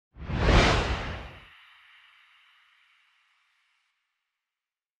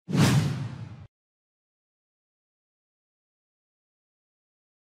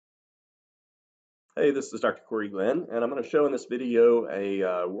Hey, this is Dr. Corey Glenn, and I'm going to show in this video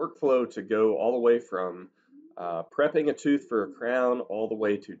a workflow to go all the way from prepping a tooth for a crown all the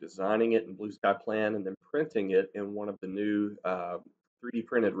way to designing it in Blue Sky Plan and then printing it in one of the new 3D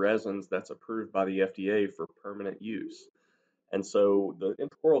printed resins that's approved by the FDA for permanent use. And so the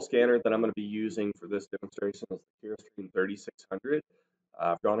intraoral scanner that I'm going to be using for this demonstration is the Carestream 3600.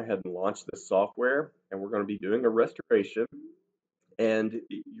 I've gone ahead and launched this software, and we're going to be doing a restoration. And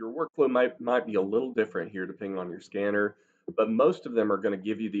your workflow might be a little different here depending on your scanner, but most of them are going to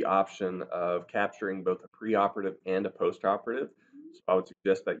give you the option of capturing both a preoperative and a postoperative. So I would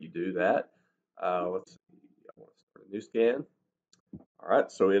suggest that you do that. Let's see, I want to start a new scan. All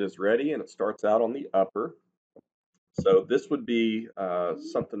right, so it is ready and it starts out on the upper. So this would be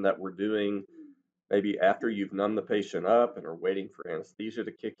something that we're doing maybe after you've numbed the patient up and are waiting for anesthesia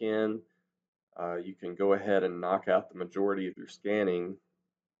to kick in. You can go ahead and knock out the majority of your scanning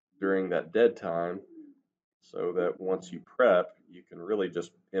during that dead time so that once you prep, you can really just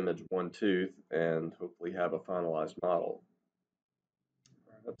image one tooth and hopefully have a finalized model.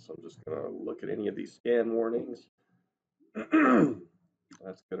 All right, so I'm just going to look at any of these scan warnings.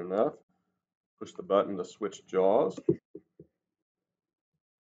 That's good enough. Push the button to switch jaws.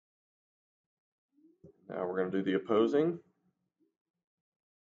 Now we're going to do the opposing.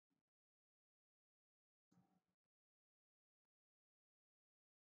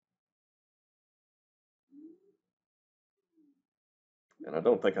 And I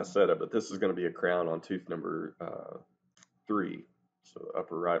don't think I said it, but this is going to be a crown on tooth number 3, so the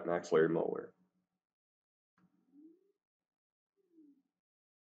upper right maxillary molar.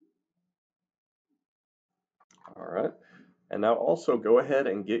 All right, and now also go ahead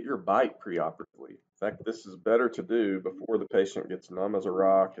and get your bite preoperatively. In fact, this is better to do before the patient gets numb as a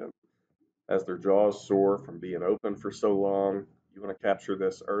rock and as their jaws sore from being open for so long. You want to capture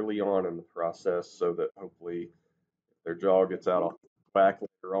this early on in the process so that hopefully if their jaw gets out of whack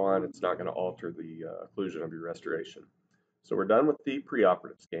later on, it's not going to alter the occlusion of your restoration. So we're done with the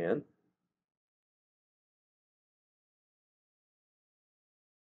preoperative scan.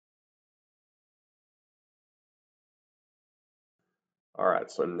 All right,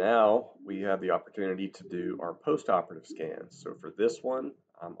 so now we have the opportunity to do our postoperative scans. So for this one,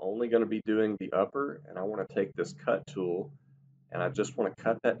 I'm only going to be doing the upper, and I want to take this cut tool and I just want to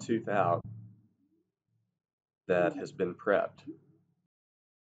cut that tooth out that has been prepped.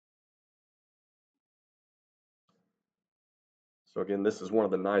 So again, this is one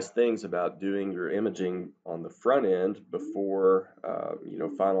of the nice things about doing your imaging on the front end before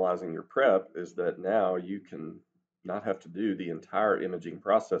finalizing your prep is that now you can not have to do the entire imaging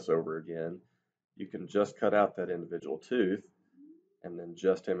process over again. You can just cut out that individual tooth and then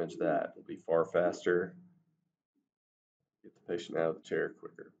just image that. It'll be far faster. Get the patient out of the chair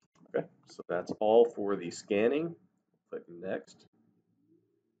quicker. Okay, so that's all for the scanning. Click next.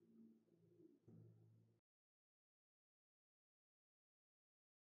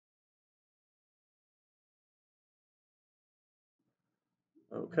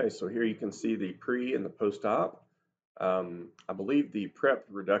 Okay, so here you can see the pre and the post-op. I believe the prep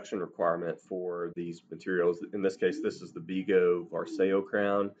reduction requirement for these materials, in this case, this is the Bego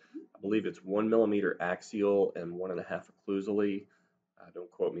VarseoCrown. I believe it's 1 millimeter axial and 1.5 occlusally. Don't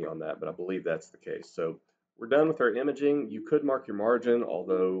quote me on that, but I believe that's the case. So we're done with our imaging. You could mark your margin,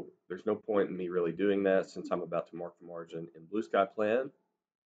 although there's no point in me really doing that since I'm about to mark the margin in Blue Sky Plan.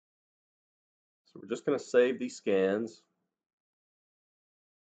 So we're just going to save these scans.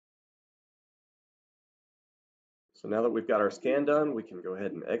 So now that we've got our scan done, we can go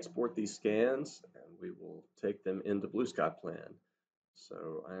ahead and export these scans and we will take them into Blue Sky Plan.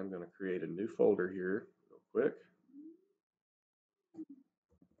 So I am going to create a new folder here real quick.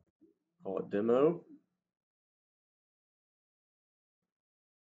 Call it demo.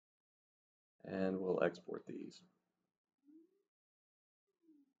 And we'll export these.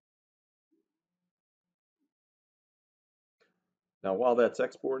 Now while that's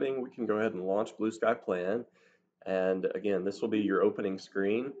exporting, we can go ahead and launch Blue Sky Plan. And again, this will be your opening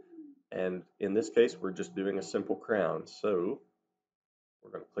screen. And in this case, we're just doing a simple crown. So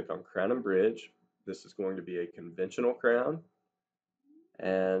we're going to click on Crown and Bridge. This is going to be a conventional crown.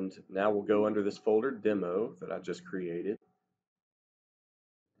 And now we'll go under this folder, Demo, that I just created.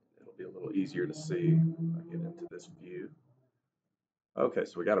 It'll be a little easier to see if I get into this view. Okay,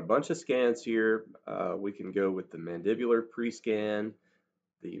 so we got a bunch of scans here. We can go with the mandibular pre-scan,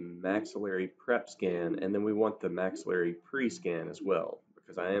 the maxillary prep scan, and then we want the maxillary pre-scan as well,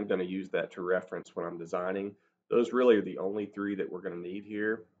 because I am going to use that to reference when I'm designing. Those really are the only 3 that we're going to need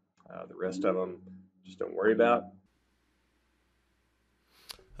here. The rest of them just don't worry about.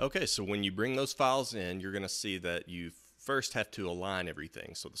 Okay, so when you bring those files in, you're going to see that you first have to align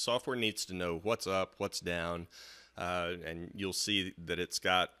everything. So the software needs to know what's up, what's down, and you'll see that it's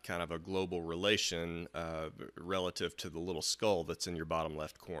got kind of a global relation relative to the little skull that's in your bottom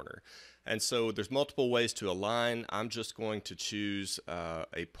left corner. And so there's multiple ways to align. I'm just going to choose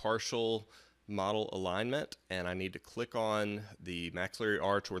a partial model alignment, and I need to click on the maxillary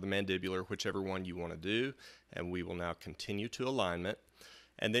arch or the mandibular, whichever one you want to do, and we will now continue to alignment.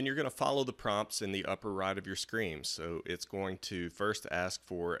 And then you're going to follow the prompts in the upper right of your screen. So it's going to first ask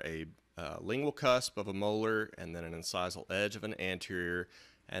for a lingual cusp of a molar, and then an incisal edge of an anterior,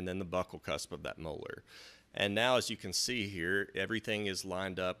 and then the buccal cusp of that molar. And now, as you can see here, everything is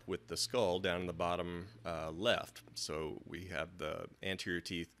lined up with the skull down in the bottom left. So we have the anterior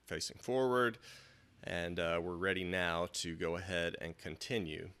teeth facing forward, and we're ready now to go ahead and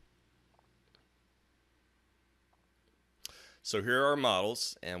continue. So here are our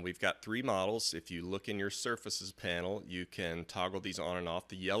models, and we've got 3 models. If you look in your surfaces panel, you can toggle these on and off.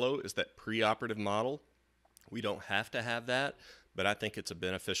 The yellow is that preoperative model. We don't have to have that, but I think it's a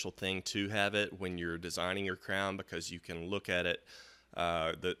beneficial thing to have it when you're designing your crown, because you can look at it,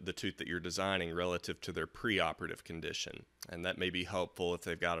 the tooth that you're designing relative to their preoperative condition. And that may be helpful if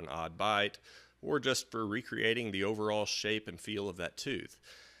they've got an odd bite, or just for recreating the overall shape and feel of that tooth.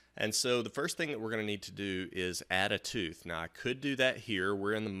 And so the first thing that we're going to need to do is add a tooth. Now I could do that here.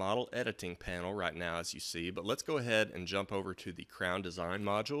 We're in the model editing panel right now, as you see, but let's go ahead and jump over to the crown design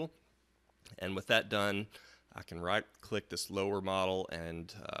module. And with that done, I can right click this lower model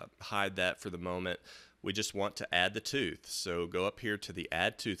and hide that for the moment. We just want to add the tooth. So go up here to the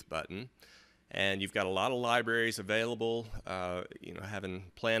add tooth button, and you've got a lot of libraries available. You know, having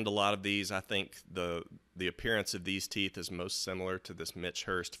planned a lot of these, I think the appearance of these teeth is most similar to this Mitch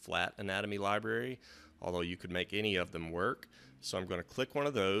Hurst flat anatomy library, although you could make any of them work. So I'm going to click one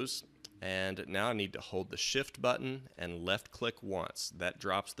of those, and now I need to hold the shift button and left click once. That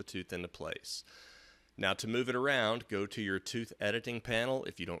drops the tooth into place. Now to move it around, go to your tooth editing panel.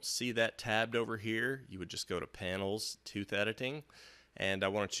 If you don't see that tabbed over here, you would just go to Panels, Tooth Editing, and I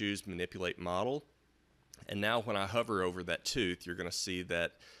want to choose Manipulate Model. And now when I hover over that tooth, you're going to see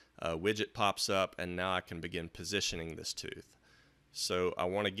that widget pops up, and now I can begin positioning this tooth. So I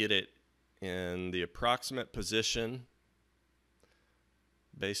want to get it in the approximate position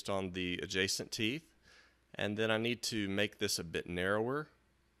based on the adjacent teeth, and then I need to make this a bit narrower.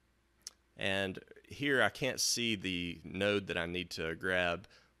 And here I can't see the node that I need to grab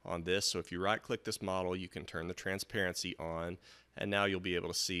on this, so if you right click this model, you can turn the transparency on, and now you'll be able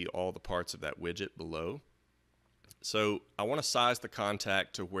to see all the parts of that widget below. So I want to size the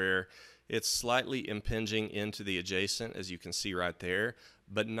contact to where it's slightly impinging into the adjacent, as you can see right there,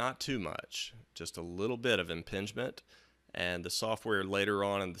 but not too much, just a little bit of impingement. And the software later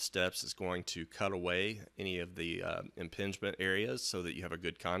on in the steps is going to cut away any of the impingement areas so that you have a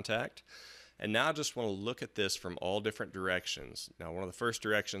good contact. And now I just want to look at this from all different directions. Now one of the first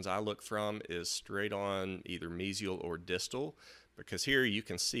directions I look from is straight on either mesial or distal, because here you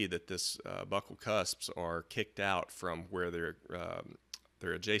can see that this buccal cusps are kicked out from where their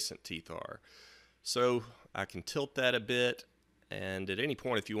adjacent teeth are. So I can tilt that a bit, and at any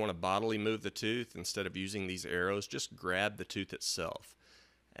point if you want to bodily move the tooth, instead of using these arrows, just grab the tooth itself.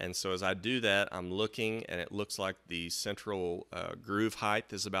 And so as I do that, I'm looking, and it looks like the central groove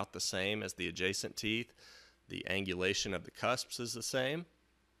height is about the same as the adjacent teeth. The angulation of the cusps is the same.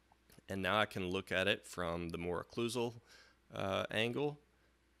 And now I can look at it from the more occlusal angle,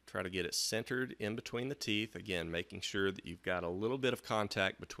 try to get it centered in between the teeth, again making sure that you've got a little bit of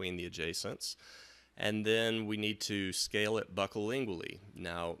contact between the adjacents. And then we need to scale it buccolingually.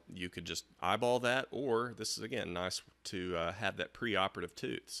 Now you could just eyeball that, or this is again nice to have that preoperative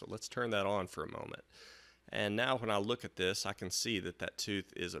tooth. So let's turn that on for a moment. And now when I look at this, I can see that that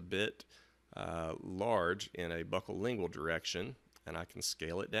tooth is a bit large in a buccolingual direction, and I can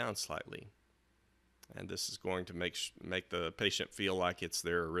scale it down slightly. And this is going to make the patient feel like it's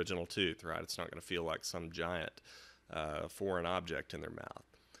their original tooth, right? It's not going to feel like some giant foreign object in their mouth.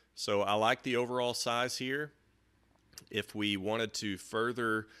 So I like the overall size here. If we wanted to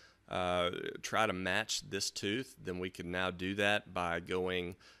further try to match this tooth, then we can now do that by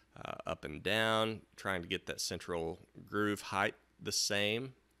going up and down, trying to get that central groove height the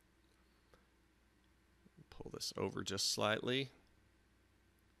same. Pull this over just slightly.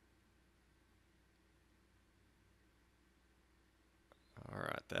 All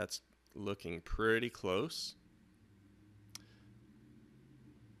right, that's looking pretty close.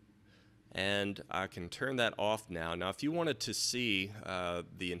 And I can turn that off now. Now if you wanted to see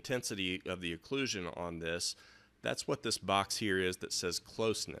the intensity of the occlusion on this, that's what this box here is that says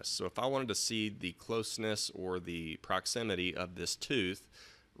closeness. So if I wanted to see the closeness or the proximity of this tooth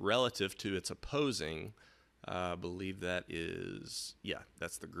relative to its opposing, I believe that is, yeah,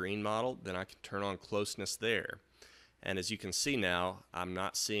 that's the green model, then I can turn on closeness there. And as you can see now, I'm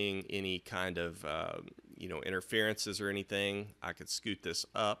not seeing any kind of interferences or anything. I could scoot this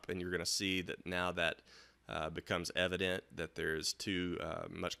up and you're going to see that now that becomes evident that there's too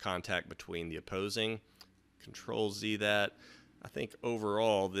much contact between the opposing. Control Z that. I think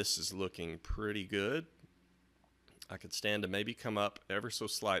overall this is looking pretty good. I could stand to maybe come up ever so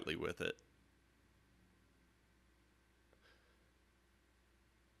slightly with it.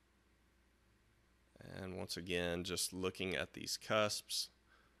 And once again, just looking at these cusps,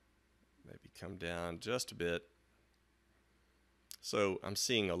 maybe come down just a bit. So I'm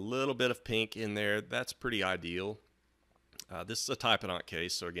seeing a little bit of pink in there. That's pretty ideal. This is a typodont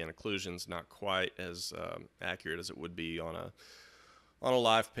case, so again, occlusion's not quite as accurate as it would be on a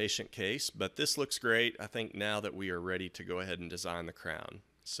live patient case, but this looks great. I think now that we are ready to go ahead and design the crown.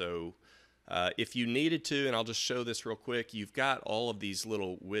 So if you needed to, and I'll just show this real quick, you've got all of these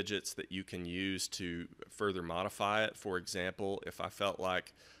little widgets that you can use to further modify it. For example, if I felt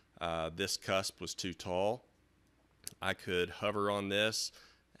like this cusp was too tall, I could hover on this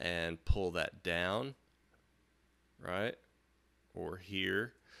and pull that down, right? Or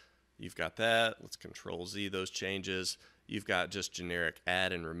here, you've got that. Let's Control Z those changes. You've got just generic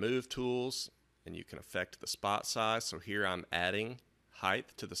add and remove tools, and you can affect the spot size. So here I'm adding height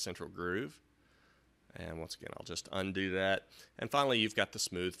to the central groove. And once again, I'll just undo that. And finally, you've got the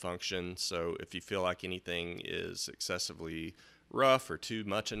smooth function. So if you feel like anything is excessively rough or too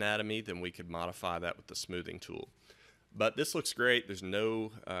much anatomy, then we could modify that with the smoothing tool. But this looks great. There's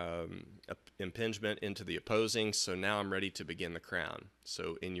no impingement into the opposing, so now I'm ready to begin the crown.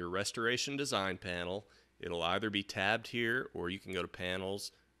 So in your Restoration Design panel, it'll either be tabbed here or you can go to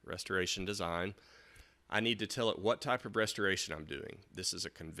Panels, Restoration Design. I need to tell it what type of restoration I'm doing. This is a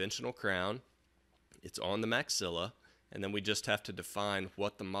conventional crown. It's on the maxilla, and then we just have to define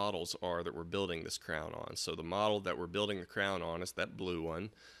what the models are that we're building this crown on. So the model that we're building the crown on is that blue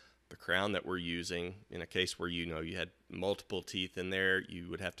one. The crown that we're using, in a case where you had multiple teeth in there, you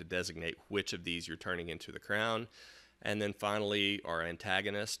would have to designate which of these you're turning into the crown. And then finally, our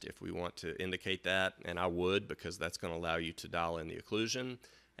antagonist, if we want to indicate that, and I would, because that's going to allow you to dial in the occlusion,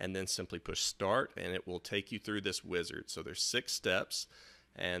 and then simply push start, and it will take you through this wizard. So there's 6 steps,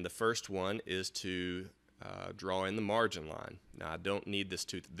 and the first one is to draw in the margin line. Now, I don't need this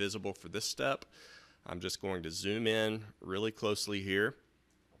tooth visible for this step. I'm just going to zoom in really closely here.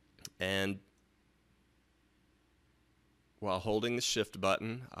 And while holding the shift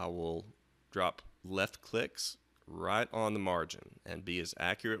button, I will drop left clicks right on the margin and be as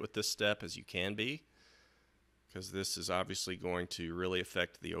accurate with this step as you can be, because this is obviously going to really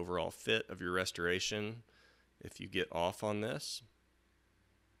affect the overall fit of your restoration if you get off on this.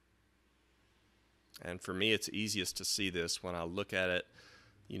 And for me, it's easiest to see this when I look at it,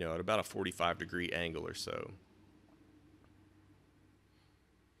 at about a 45-degree angle or so.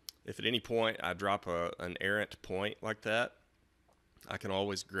 If at any point I drop an errant point like that, I can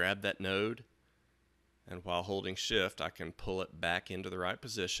always grab that node, and while holding shift, I can pull it back into the right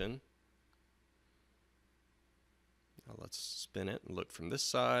position. Now let's spin it and look from this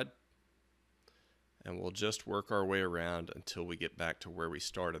side, and we'll just work our way around until we get back to where we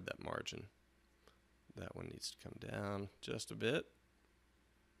started that margin. That one needs to come down just a bit.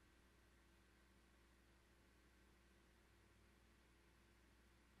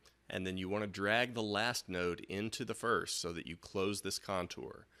 And then you want to drag the last node into the first so that you close this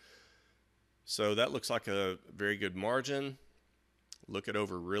contour. So that looks like a very good margin. Look it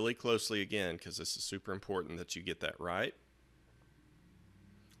over really closely again, because this is super important that you get that right.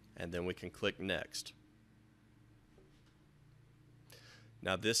 And then we can click Next.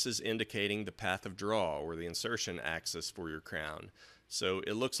 Now this is indicating the path of draw, or the insertion axis for your crown. So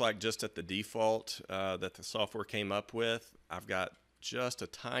it looks like just at the default that the software came up with, I've got just a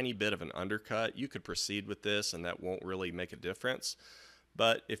tiny bit of an undercut. You could proceed with this and that won't really make a difference.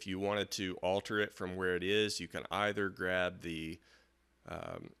 But if you wanted to alter it from where it is, you can either grab the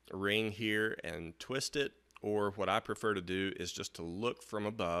ring here and twist it, or what I prefer to do is just to look from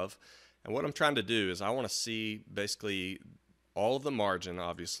above. And what I'm trying to do is I want to see basically all of the margin,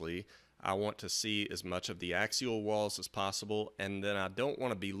 obviously. I want to see as much of the axial walls as possible, and then I don't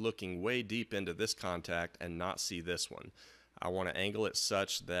want to be looking way deep into this contact and not see this one. I want to angle it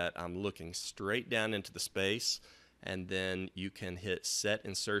such that I'm looking straight down into the space, and then you can hit set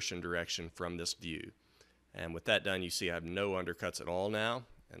insertion direction from this view. And with that done, you see I have no undercuts at all now,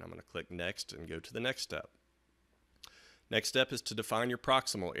 and I'm going to click Next and go to the next step. Next step is to define your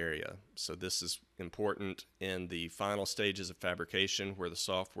proximal area. So this is important in the final stages of fabrication, where the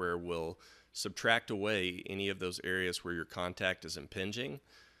software will subtract away any of those areas where your contact is impinging.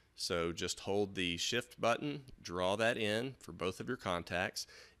 So just hold the shift button, draw that in for both of your contacts.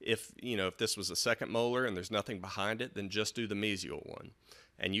 If this was a second molar and there's nothing behind it, then just do the mesial one.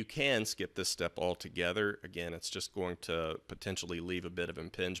 And you can skip this step altogether. Again, it's just going to potentially leave a bit of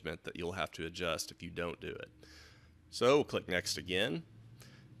impingement that you'll have to adjust if you don't do it. So we'll click next again.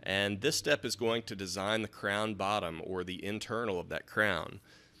 And this step is going to design the crown bottom, or the internal of that crown.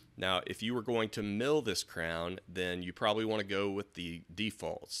 Now, if you were going to mill this crown, then you probably want to go with the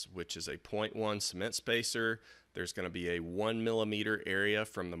defaults, which is a 0.1 cement spacer. There's going to be a 1 millimeter area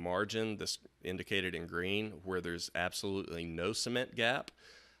from the margin, this indicated in green, where there's absolutely no cement gap.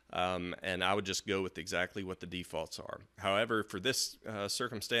 And I would just go with exactly what the defaults are. However, for this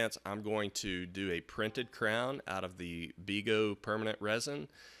circumstance, I'm going to do a printed crown out of the Bego permanent resin.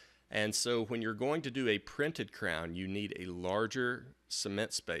 And so when you're going to do a printed crown, you need a larger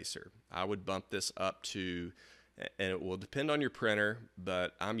cement spacer. I would bump this up to, and it will depend on your printer,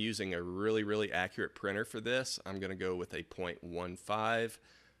 but I'm using a really accurate printer for this. I'm going to go with a 0.15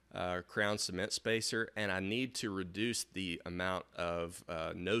 crown cement spacer, and I need to reduce the amount of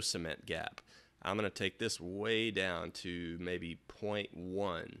no cement gap. I'm going to take this way down to maybe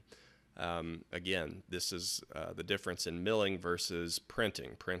 0.1. Again, this is the difference in milling versus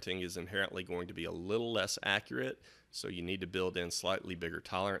printing. Printing is inherently going to be a little less accurate, so you need to build in slightly bigger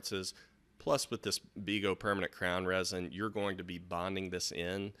tolerances. Plus, with this Bego permanent crown resin, you're going to be bonding this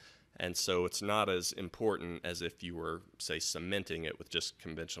in, and so it's not as important as if you were, say, cementing it with just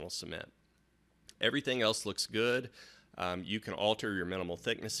conventional cement. Everything else looks good. You can alter your minimal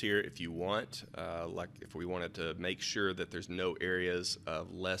thickness here if you want, like if we wanted to make sure that there's no areas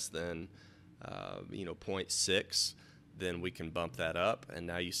of less than 0.6, then we can bump that up, and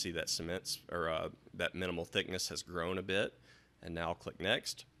now you see that that minimal thickness has grown a bit. And now I'll click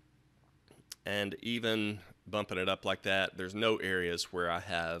next. And even bumping it up like that, there's no areas where I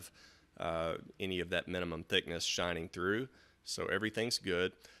have any of that minimum thickness shining through, so everything's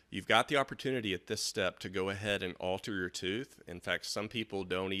good. You've got the opportunity at this step to go ahead and alter your tooth. In fact, some people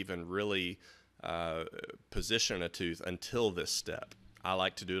don't even really position a tooth until this step. I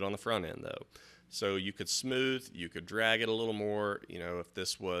like to do it on the front end though. So you could smooth, you could drag it a little more. If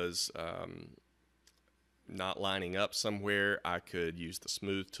this was not lining up somewhere, I could use the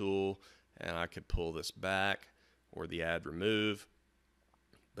smooth tool and I could pull this back, or the add remove.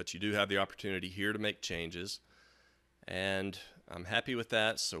 But you do have the opportunity here to make changes. And I'm happy with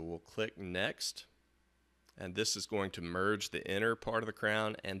that, so we'll click next. And this is going to merge the inner part of the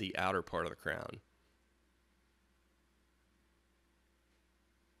crown and the outer part of the crown.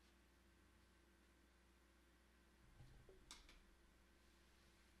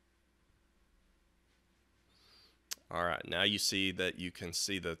 All right, now you see that you can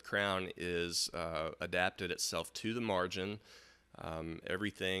see the crown is adapted itself to the margin.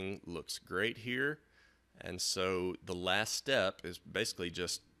 Everything looks great here. And so the last step is basically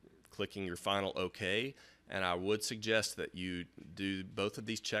just clicking your final OK. And I would suggest that you do both of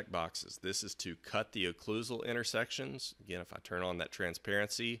these check boxes. This is to cut the occlusal intersections. Again, if I turn on that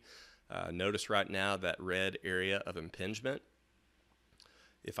transparency, notice right now that red area of impingement.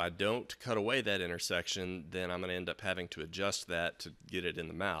 If I don't cut away that intersection, then I'm going to end up having to adjust that to get it in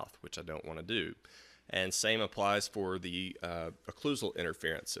the mouth, which I don't want to do. And same applies for the occlusal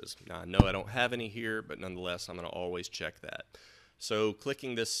interferences. Now I know I don't have any here, but nonetheless I'm going to always check that. So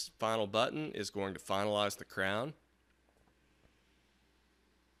clicking this final button is going to finalize the crown.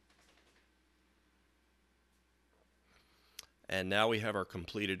 And now we have our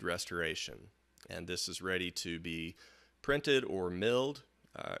completed restoration. And this is ready to be printed or milled.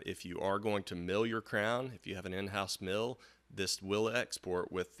 If you are going to mill your crown, if you have an in-house mill, this will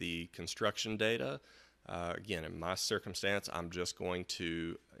export with the construction data. Again, in my circumstance, I'm just going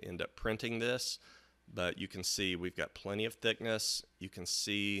to end up printing this, but you can see we've got plenty of thickness. You can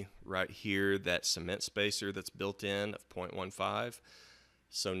see right here that cement spacer that's built in of 0.15.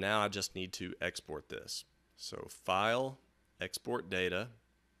 So now I just need to export this. So File, Export Data.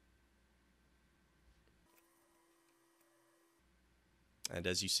 And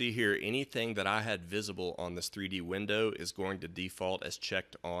as you see here, anything that I had visible on this 3D window is going to default as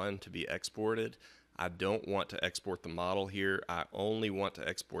checked on to be exported. I don't want to export the model here. I only want to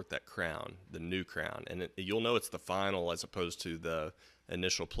export that crown, the new crown. And you'll know it's the final as opposed to the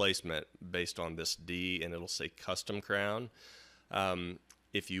initial placement based on this D, and it'll say custom crown.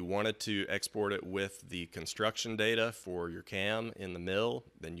 If you wanted to export it with the construction data for your cam in the mill,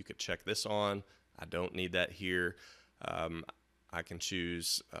 then you could check this on. I don't need that here. I can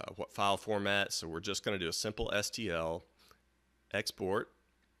choose what file format, so we're just going to do a simple STL, export.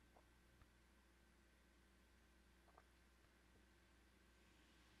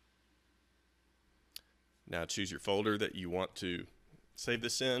 Now choose your folder that you want to save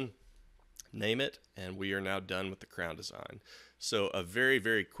this in, name it, and we are now done with the crown design. So a very,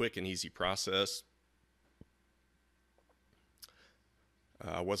 very quick and easy process.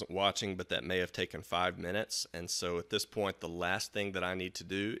 I wasn't watching, but that may have taken 5 minutes, and so at this point the last thing that I need to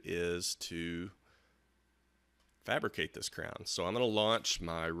do is to fabricate this crown. So I'm going to launch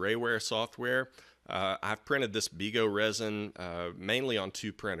my Rayware software. I've printed this Bego resin mainly on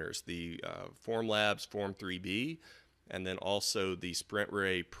 2 printers, the Formlabs Form 3B and then also the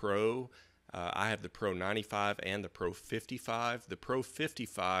Sprintray Pro. I have the Pro 95 and the Pro 55. The Pro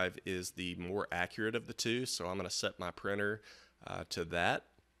 55 is the more accurate of the two, so I'm going to set my printer to that.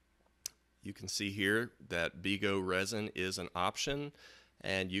 You can see here that Bego resin is an option,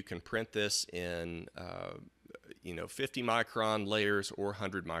 and you can print this in 50 micron layers or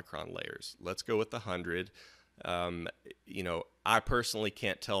 100 micron layers. Let's go with the 100. I personally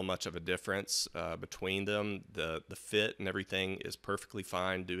can't tell much of a difference between them. The fit and everything is perfectly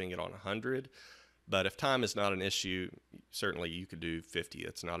fine doing it on 100, but if time is not an issue, certainly you could do 50.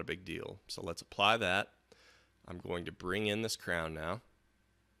 It's not a big deal. So let's apply that. I'm going to bring in this crown now.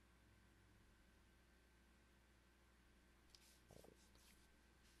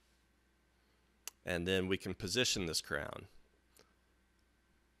 And then we can position this crown.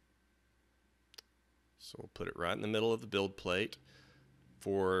 So we'll put it right in the middle of the build plate.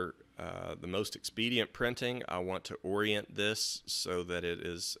 For the most expedient printing, I want to orient this so that it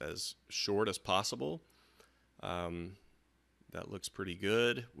is as short as possible. That looks pretty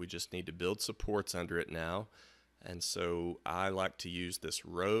good. We just need to build supports under it now. And so I like to use this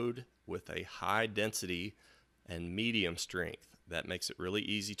road with a high density and medium strength. That makes it really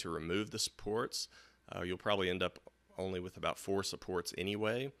easy to remove the supports. You'll probably end up only with about 4 supports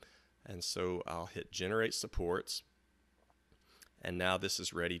anyway. And so I'll hit generate supports. And now this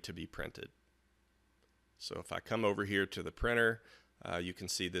is ready to be printed. So if I come over here to the printer, you can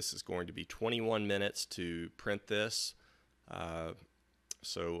see this is going to be 21 minutes to print this.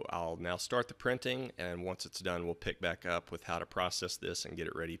 So I'll now start the printing, and once it's done, we'll pick back up with how to process this and get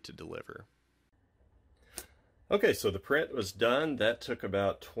it ready to deliver. Okay, so the print was done. That took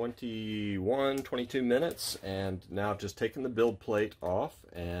about 22 minutes, and now I've just taken the build plate off,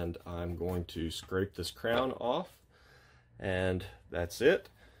 and I'm going to scrape this crown off, and that's it.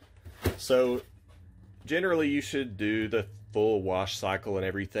 So generally you should do the full wash cycle and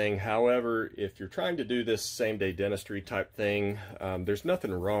everything. However, if you're trying to do this same-day dentistry type thing, there's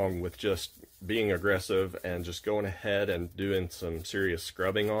nothing wrong with just being aggressive and just going ahead and doing some serious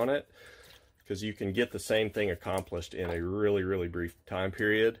scrubbing on it, because you can get the same thing accomplished in a really, really brief time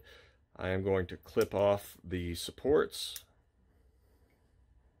period. I am going to clip off the supports.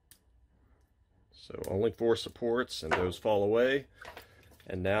 So only 4 supports, and those fall away.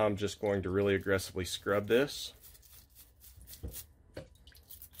 And now I'm just going to really aggressively scrub this.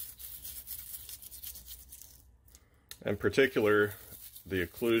 In particular, the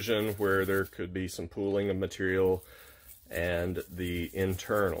occlusion where there could be some pooling of material, and the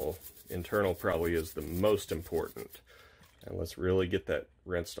internal. Internal probably is the most important. And let's really get that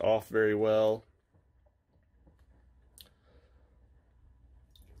rinsed off very well.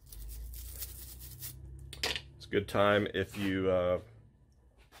 It's a good time if you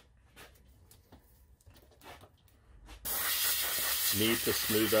need to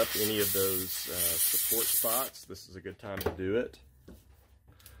smooth up any of those support spots. This is a good time to do it.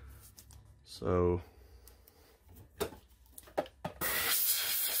 So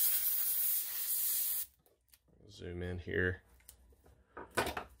zoom in here.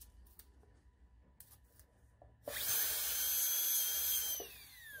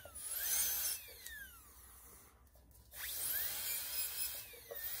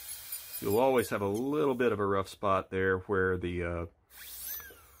 You'll always have a little bit of a rough spot there where the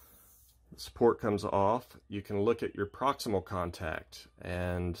support comes off. You can look at your proximal contact,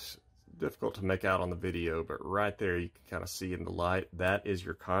 and difficult to make out on the video, but right there you can kind of see in the light, that is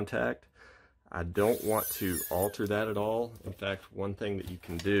your contact. I don't want to alter that at all. In fact, one thing that you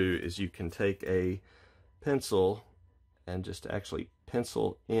can do is you can take a pencil and just actually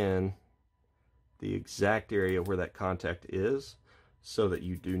pencil in the exact area where that contact is, so that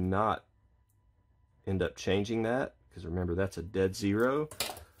you do not end up changing that, because remember, that's a dead zero.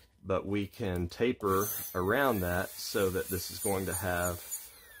 But we can taper around that so that this is going to have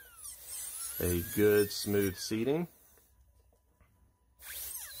a good smooth seating.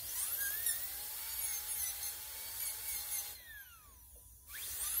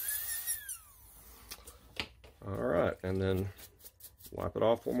 All right, and then wipe it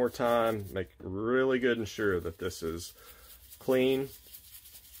off one more time. Make really good and sure that this is clean.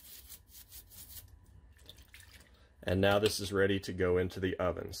 And now this is ready to go into the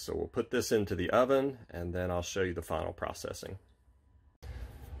oven. So we'll put this into the oven and then I'll show you the final processing.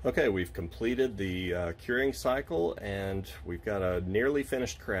 Okay, we've completed the curing cycle and we've got a nearly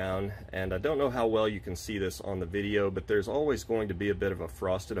finished crown. And I don't know how well you can see this on the video, but there's always going to be a bit of a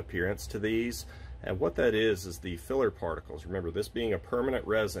frosted appearance to these. And what that is the filler particles. Remember, this being a permanent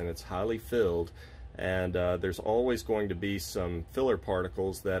resin, it's highly filled. And there's always going to be some filler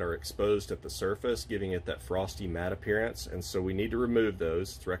particles that are exposed at the surface, giving it that frosty matte appearance, and so we need to remove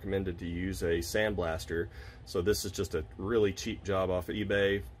those. It's recommended to use a sandblaster. So this is just a really cheap job off of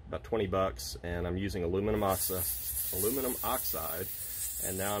eBay, about 20 bucks, and I'm using aluminum oxide,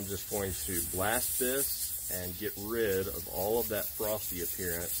 and now I'm just going to blast this and get rid of all of that frosty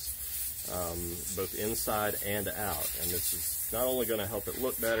appearance, both inside and out. And this is not only going to help it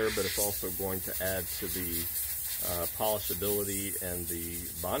look better, but it's also going to add to the polishability and the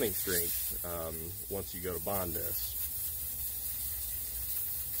bonding strength once you go to bond this.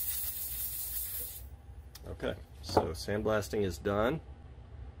 Okay, so sandblasting is done.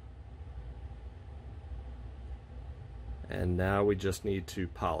 And now we just need to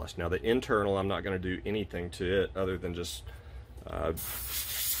polish. Now the internal, I'm not going to do anything to it other than just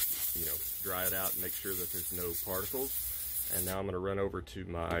dry it out and make sure that there's no particles. And now I'm going to run over to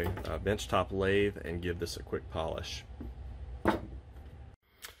my benchtop lathe and give this a quick polish.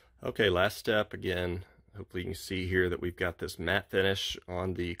 Okay, last step again. Hopefully you can see here that we've got this matte finish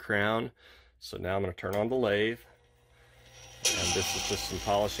on the crown. So now I'm going to turn on the lathe. And this is just some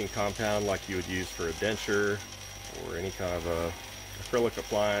polishing compound like you would use for a denture or any kind of a acrylic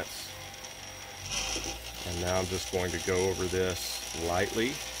appliance. And now I'm just going to go over this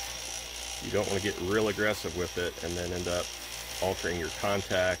lightly. You don't want to get real aggressive with it and then end up altering your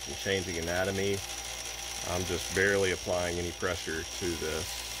contact and changing anatomy. I'm just barely applying any pressure to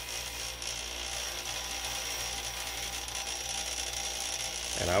this.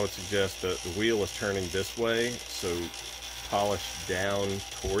 And I would suggest that the wheel is turning this way, so polish down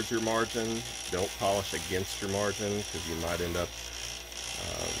towards your margin. Don't polish against your margin because you might end up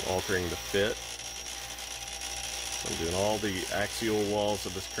altering the fit. I'm doing all the axial walls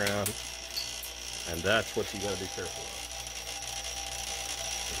of this crown. And that's what you got to be careful of.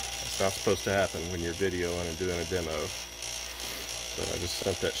 It's not supposed to happen when you're videoing and doing a demo. So I just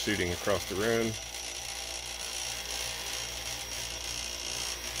sent that shooting across the room.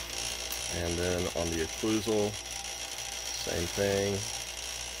 And then on the occlusal, same thing.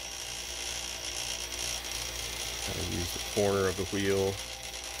 Kind of use the corner of the wheel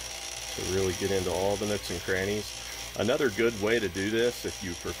to really get into all the nooks and crannies. Another good way to do this, if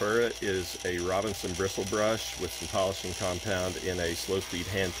you prefer it, is a Robinson bristle brush with some polishing compound in a slow speed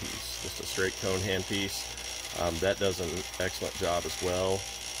handpiece, just a straight cone handpiece. That does an excellent job as well.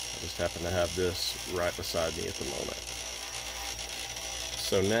 I just happen to have this right beside me at the moment.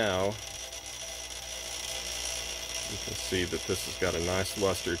 So now you can see that this has got a nice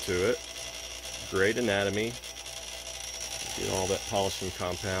luster to it. Great anatomy. Get all that polishing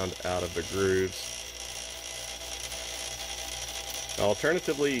compound out of the grooves. Now,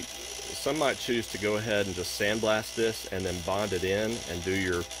 alternatively, some might choose to go ahead and just sandblast this and then bond it in and do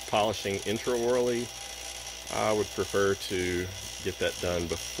your polishing intraorally. I would prefer to get that done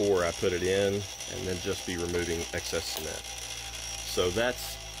before I put it in and then just be removing excess cement. So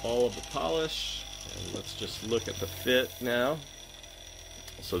that's all of the polish, and let's just look at the fit now.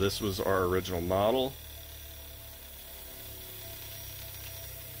 So this was our original model.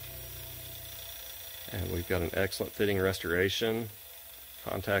 And we've got an excellent fitting restoration.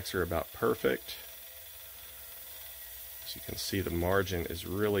 Contacts are about perfect. As you can see, the margin is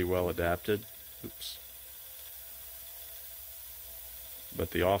really well adapted. Oops. But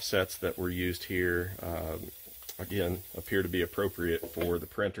the offsets that were used here, again, appear to be appropriate for the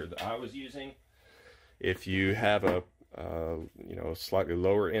printer that I was using. If you have a slightly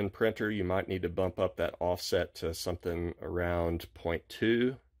lower end printer, you might need to bump up that offset to something around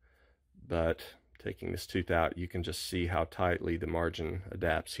 0.2, but taking this tooth out, you can just see how tightly the margin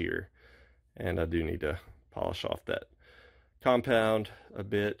adapts here. And I do need to polish off that compound a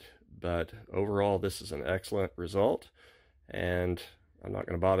bit, but overall this is an excellent result. And I'm not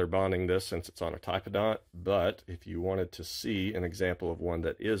going to bother bonding this since it's on a Typodont, but if you wanted to see an example of one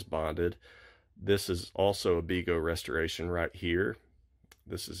that is bonded, this is also a Bego restoration right here.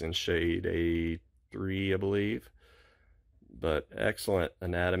 This is in shade A3, I believe, but excellent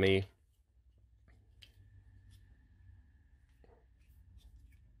anatomy.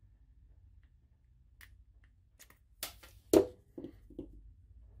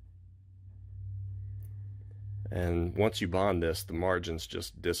 And once you bond this, the margins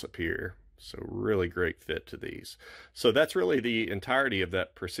just disappear. So really great fit to these. So that's really the entirety of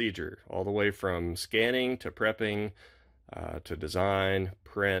that procedure, all the way from scanning to prepping, to design,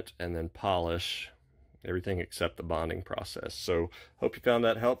 print, and then polish. Everything except the bonding process. So hope you found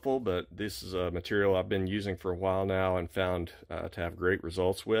that helpful, but this is a material I've been using for a while now and found to have great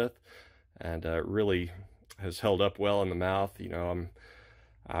results with, and really has held up well in the mouth. You know,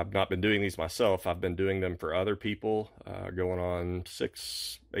 I've not been doing these myself. I've been doing them for other people, going on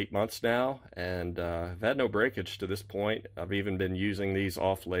 6-8 months now, and I've had no breakage to this point. I've even been using these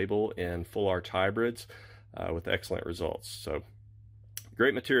off-label in full arch hybrids with excellent results. So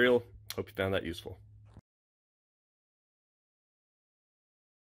great material. Hope you found that useful.